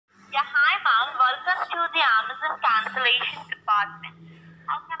the Amazon cancellation department.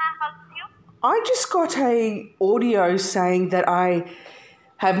 How can I help you? I just got a audio saying that I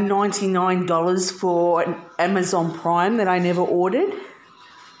have $99 for Amazon Prime that I never ordered. You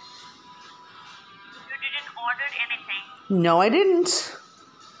didn't order anything. No, I didn't.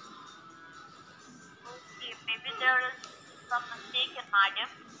 Okay, maybe there is some mistake in madam.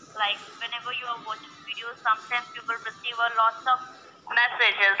 Like whenever you are watching videos, sometimes you will receive a lot of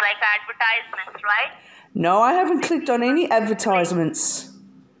messages like advertisements, right? No, I haven't clicked on any advertisements.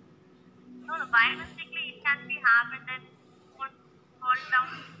 No, by mistakenly it can be happened and won't fall down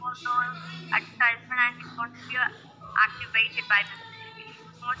for the advertisement and it won't be activated by mistake.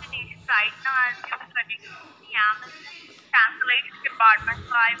 It's not an issue right now as you are connected to the Amazon cancellation department,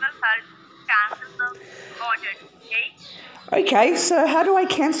 so I will help cancel the order, okay? Okay, so how do I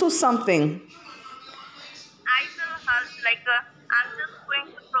cancel something? I will help, I'm just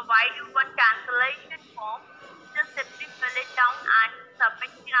going to provide you one cancellation form. Just simply fill it down and submit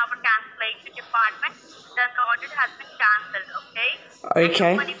it in our cancellation department. Then the order has been cancelled, okay?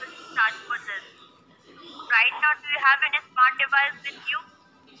 Okay. And nobody will charge for this. Right now, do you have any smart device with you?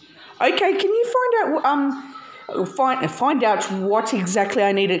 Okay, can you find out what exactly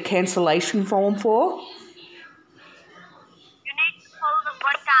I need a cancellation form for? You need to fill the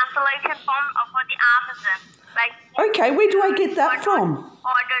one cancellation form for the Amazon. Okay, where do I get that from?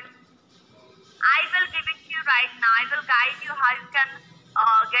 Ordered. I will give it to you right now. I will guide you how you can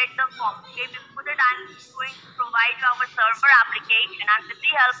get the form. Okay, before that, I'm going to provide you our server application, and with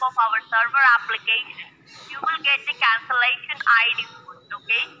the help of our server application, you will get the cancellation ID first.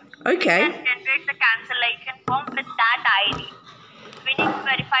 Okay. Okay. You can generate the cancellation form with that ID. We need to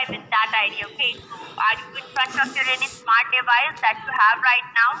verify with that ID. Okay. So, are you in front of your any smart device that you have right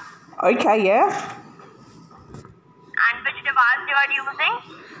now? Okay, yeah. And which device you are using?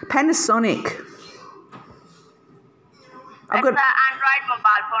 Panasonic. It's an Android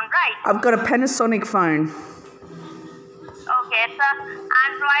mobile phone, right? I've got a Panasonic phone. Okay, it's an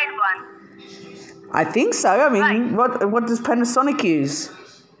Android one. I think so. I mean, Right. what does Panasonic use?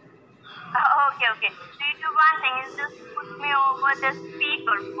 Okay. So you do one thing is just put me over the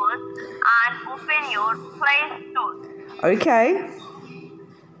speaker first and open your Play Store. Okay.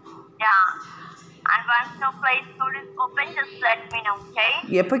 Yeah. And once your Play Store is open, just let me know, okay?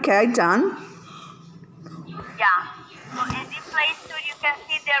 Yep, okay, done. Yeah. So in the Play Store, you can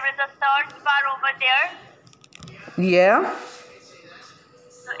see there is a search bar over there. Yeah.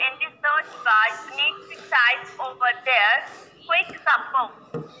 So in the search bar, you need to type over there, quick support.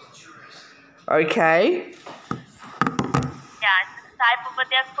 Okay. Yeah, just type over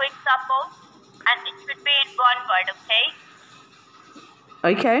there, quick support, and it should be in one word, okay?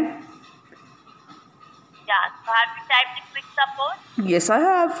 Okay. Yeah, so have you typed the quick support? Yes, I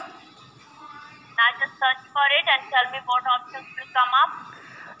have. Now just search for it and tell me what options will come up.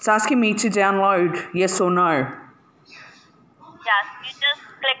 It's asking me to download, yes or no. Yes, you just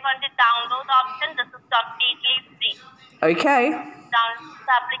click on the download option. This is completely free. Okay. Download this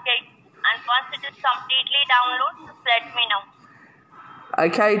application, and once it is completely downloaded, just let me know.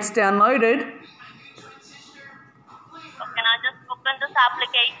 Okay, it's downloaded. Okay, now just open this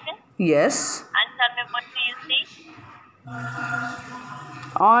application Yes. and tell me what do you see.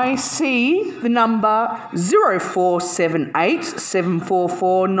 I see the number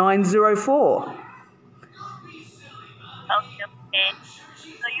 0478744904. Okay.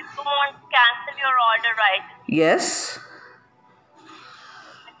 So you don't want to cancel your order, right? Yes. You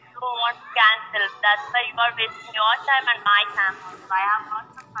don't want to cancel. That's why you are wasting your time and my time. So I have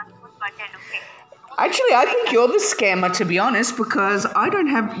lots of customers button, okay? Actually, I think you're the scammer, to be honest, because I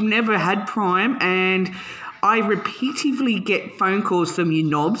never had Prime, and I repeatedly get phone calls from you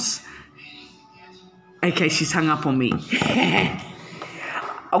knobs. Okay, she's hung up on me.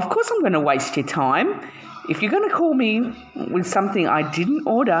 Of course I'm going to waste your time. If you're going to call me with something I didn't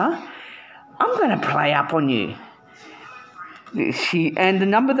order, I'm going to play up on you. And the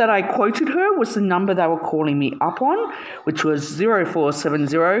number that I quoted her was the number they were calling me up on, which was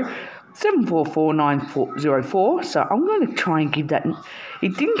 0470-744-9404. So I'm going to try and give that.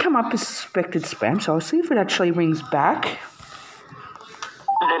 It didn't come up as suspected spam, so I'll see if it actually rings back.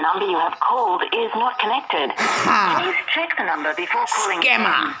 The number you have called is not connected. Please check the number before calling.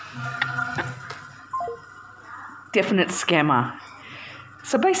 Scammer. Definite scammer.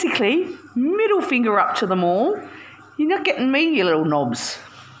 So basically, middle finger up to them all. You're not getting me, you little knobs.